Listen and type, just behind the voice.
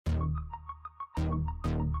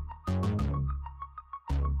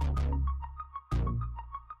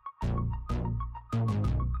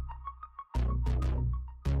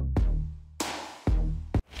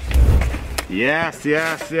Yes,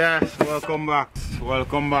 welcome back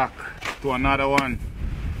to another one.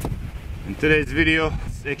 In today's video,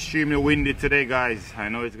 it's extremely windy today, guys. I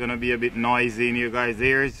know it's gonna be a bit noisy in your guys'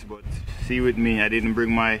 ears, but see with me, I didn't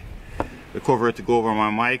bring the cover to go over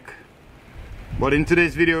my mic. But in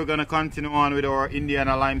today's video, we're gonna continue on with our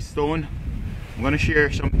Indiana limestone. I'm gonna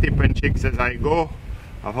share some tips and tricks as I go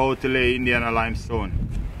of how to lay Indiana limestone.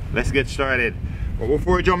 Let's get started. But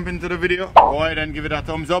before we jump into the video, go ahead and give it a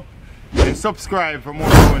thumbs up and subscribe for more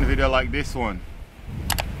video like this one.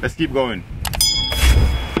 Let's keep going.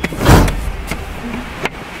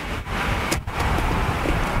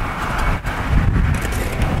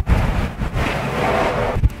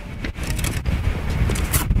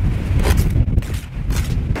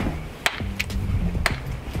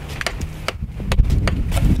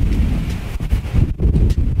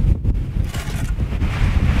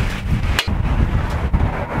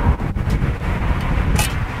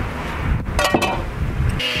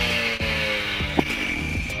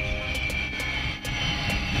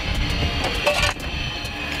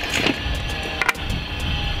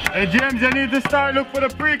 Hey James, you need to start look for the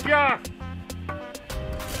bricklayer.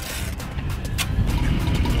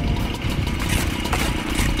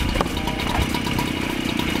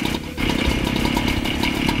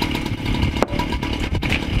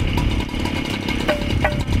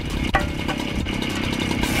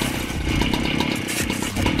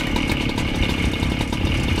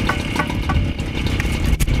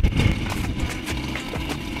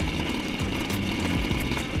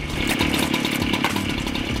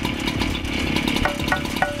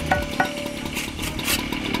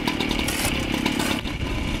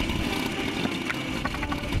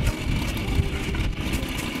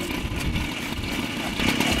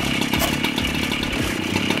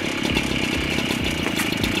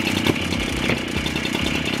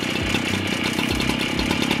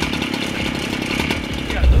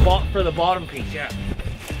 For the bottom piece, yeah.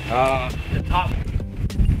 The top.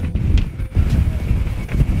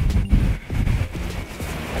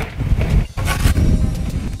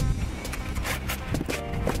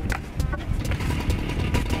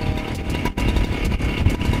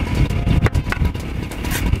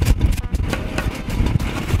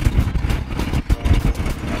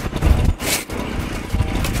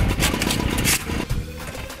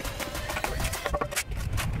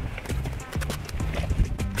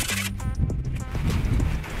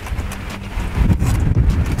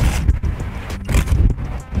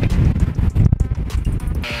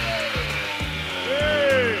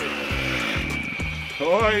 How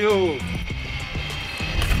are you?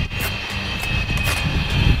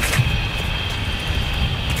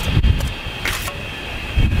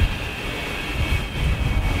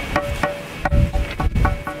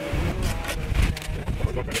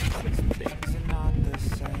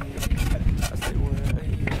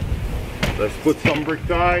 Let's put some brick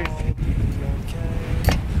ties.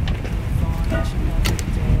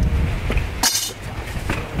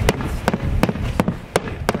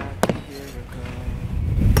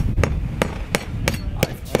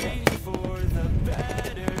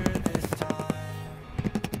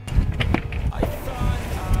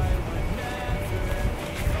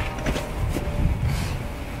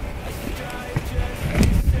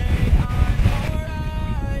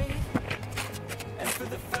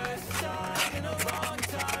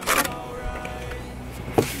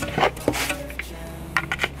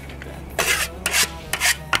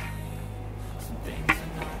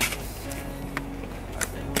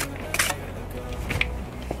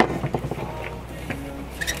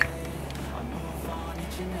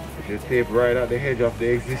 You tape right at the edge of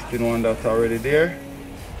the existing one that's already there.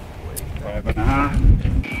 5.5.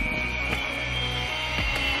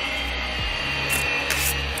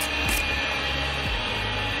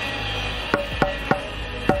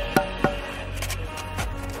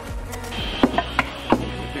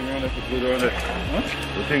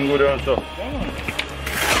 The thing good on so.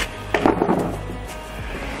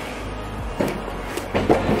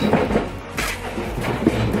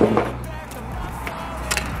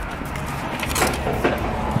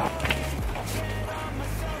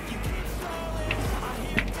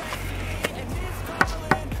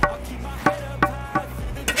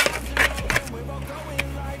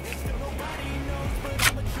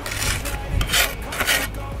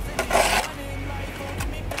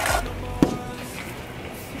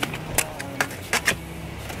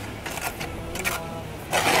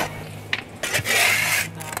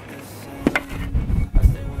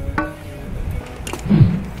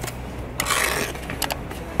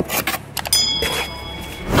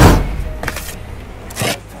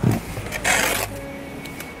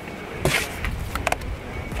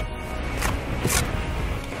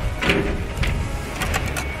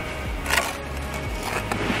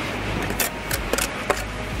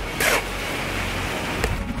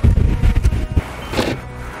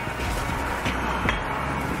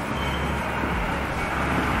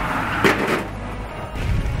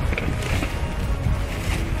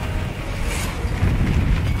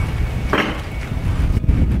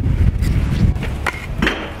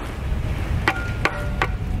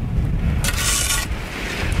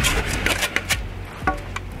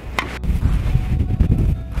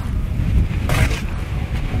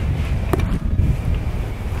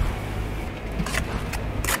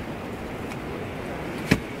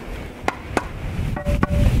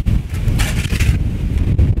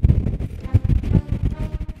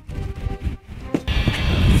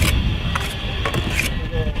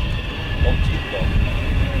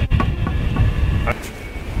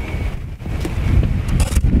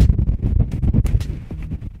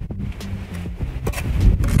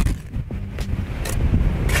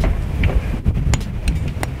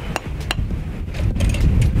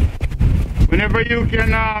 Whenever you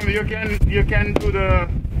can do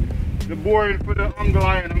the boring for the angle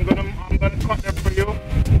iron. I'm gonna cut that for you.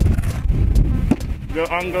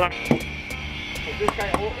 The angle iron. This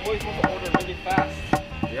guy always wants to order really fast.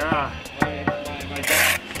 Yeah. My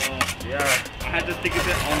dad. So Yeah. I had to think of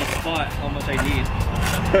it on the spot how much I need.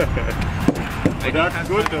 But that's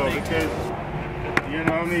good though, because you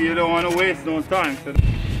know what I mean, you don't want to waste no time. So.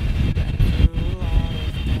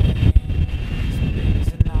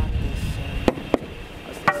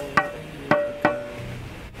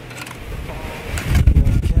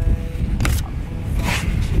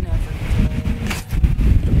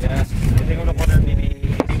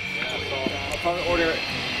 Order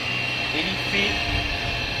 80 feet.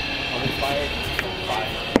 I'll be 5.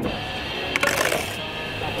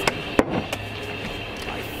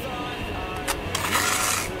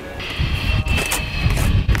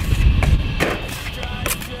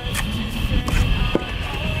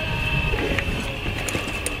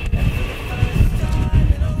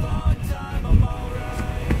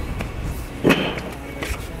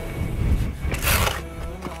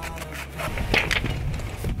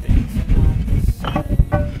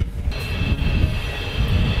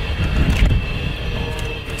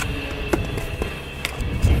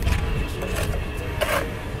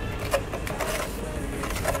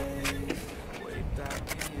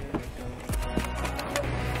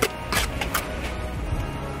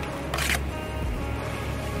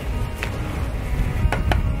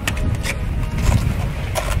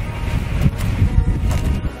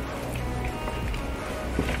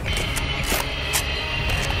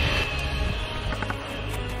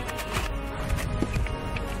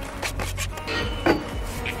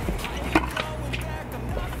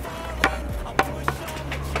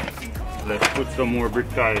 Let's put some more brick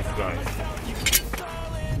tiles, guys.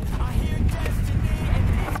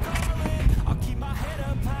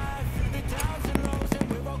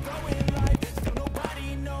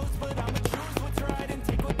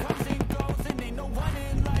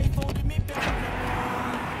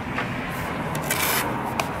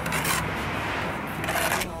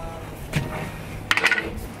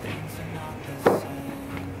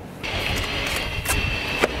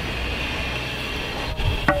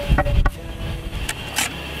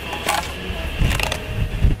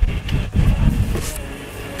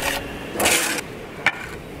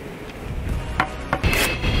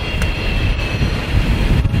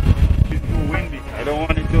 I don't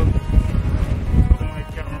want it to put my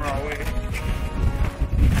camera away.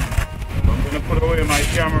 I'm gonna put away my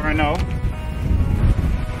camera now.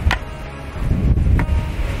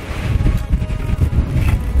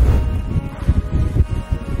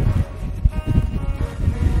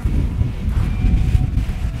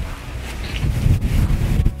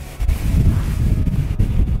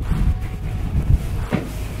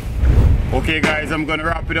 Okay guys, I'm gonna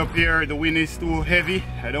wrap it up here. The wind is too heavy.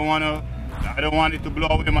 I don't want it to blow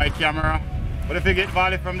away my camera. But if you get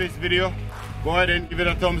value from this video, go ahead and give it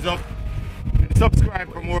a thumbs up and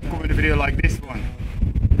subscribe for more comedy video like this one.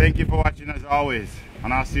 Thank you for watching as always,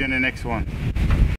 and I'll see you in the next one.